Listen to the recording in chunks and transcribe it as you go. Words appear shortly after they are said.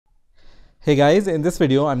Hey guys, in this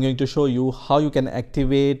video I'm going to show you how you can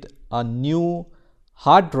activate a new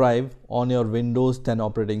hard drive on your Windows 10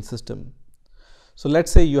 operating system. So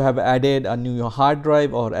let's say you have added a new hard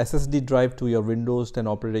drive or SSD drive to your Windows 10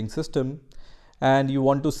 operating system and you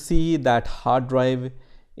want to see that hard drive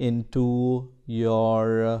into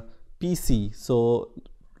your PC. So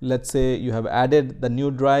let's say you have added the new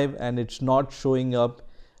drive and it's not showing up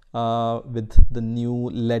with the new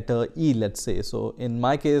letter E, let's say. So in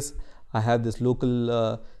my case, I have this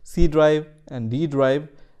local C drive and D drive,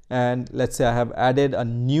 and let's say I have added a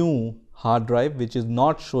new hard drive which is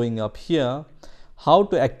not showing up here. How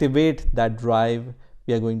to activate that drive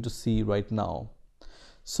we are going to see right now.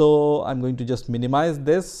 So I'm going to just minimize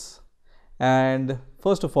this, and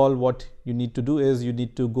first of all what you need to do is you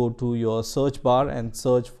need to go to your search bar and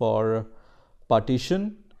search for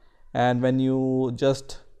partition, and when you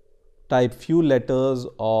just type few letters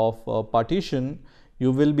of partition, you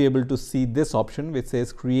will be able to see this option which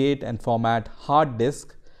says create and format hard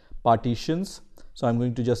disk partitions. So I'm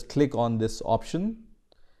going to just click on this option,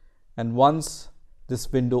 and once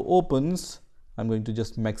this window opens, I'm going to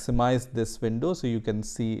just maximize this window so you can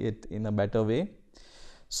see it in a better way.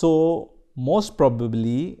 So most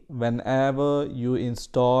probably whenever you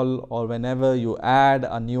install or whenever you add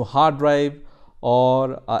a new hard drive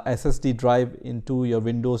or a SSD drive into your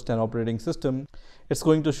Windows 10 operating system, it's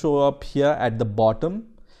going to show up here at the bottom.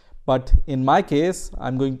 But in my case,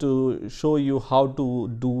 I'm going to show you how to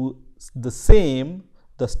do the same.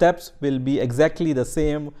 The steps will be exactly the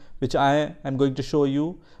same which I am going to show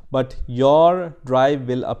you, but your drive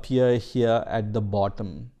will appear here at the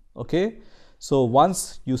bottom. Okay, so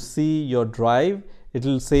once you see your drive, it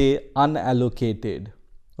will say unallocated.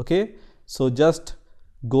 Okay, so just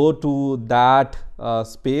go to that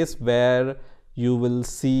space where you will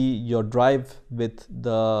see your drive with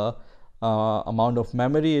the amount of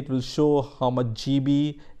memory. It will show how much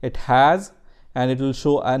GB it has, and it will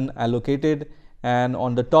show unallocated, and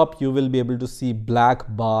on the top you will be able to see black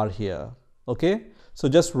bar here. Okay, so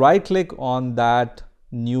just right click on that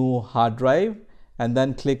new hard drive and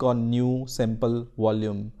then click on new simple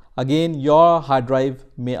volume. Again, your hard drive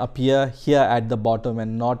may appear here at the bottom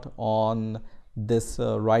and not on this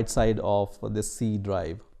right side of this C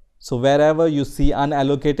drive. So wherever you see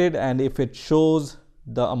unallocated, and if it shows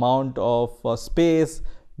the amount of space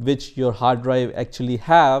which your hard drive actually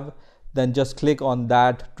have, then just click on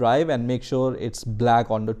that drive and make sure it's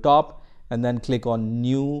black on the top, and then click on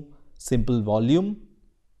new simple volume.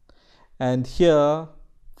 And here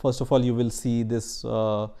first of all you will see this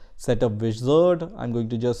setup wizard. I'm going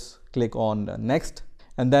to just click on next,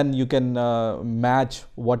 and then you can match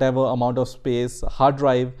whatever amount of space hard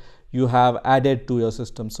drive you have added to your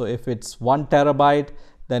system. So if it's 1 terabyte,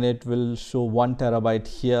 then it will show 1 terabyte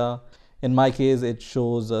here. In my case, it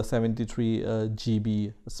shows 73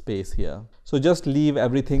 GB space here. So just leave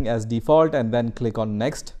everything as default and then click on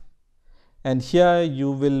next. And here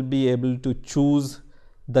you will be able to choose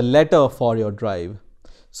the letter for your drive.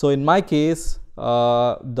 So in my case,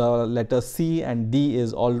 the letter C and D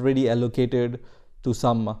is already allocated to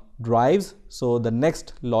some drives. So the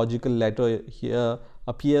next logical letter here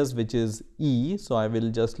appears, which is E. So I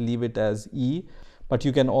will just leave it as E. But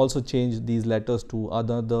you can also change these letters to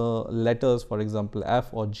other letters, for example F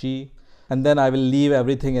or G. And then I will leave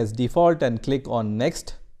everything as default and click on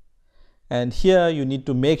next. And here you need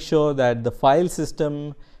to make sure that the file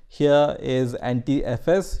system here is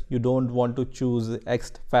anti-FS. You don't want to choose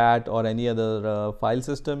exFAT or any other file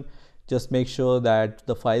system. Just make sure that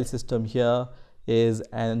the file system here is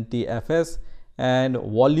anti-FS. And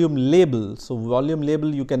volume label. So volume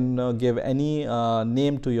label, you can give any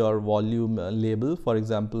name to your volume label, for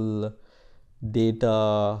example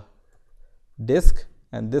data disk,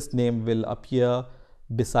 and this name will appear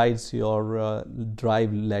besides your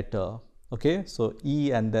drive letter. Okay, so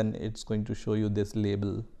E, and then it's going to show you this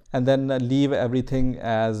label, and then leave everything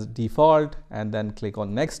as default and then click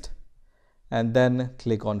on next, and then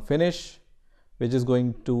click on finish, which is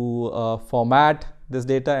going to format this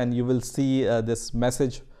data, and you will see this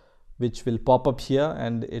message which will pop up here,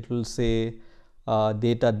 and it will say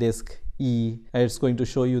data disk E, and it's going to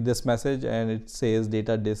show you this message, and it says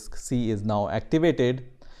data disk C is now activated.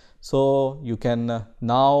 So you can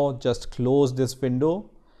now just close this window,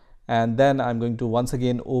 and then I'm going to once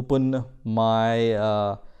again open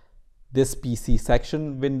my this PC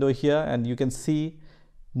section window here, and you can see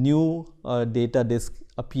new data disk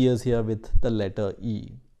appears here with the letter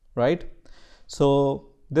E, right?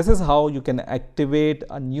 So this is how you can activate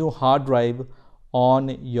a new hard drive on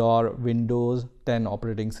your Windows 10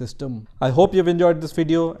 operating system. I hope you've enjoyed this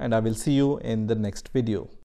video, and I will see you in the next video.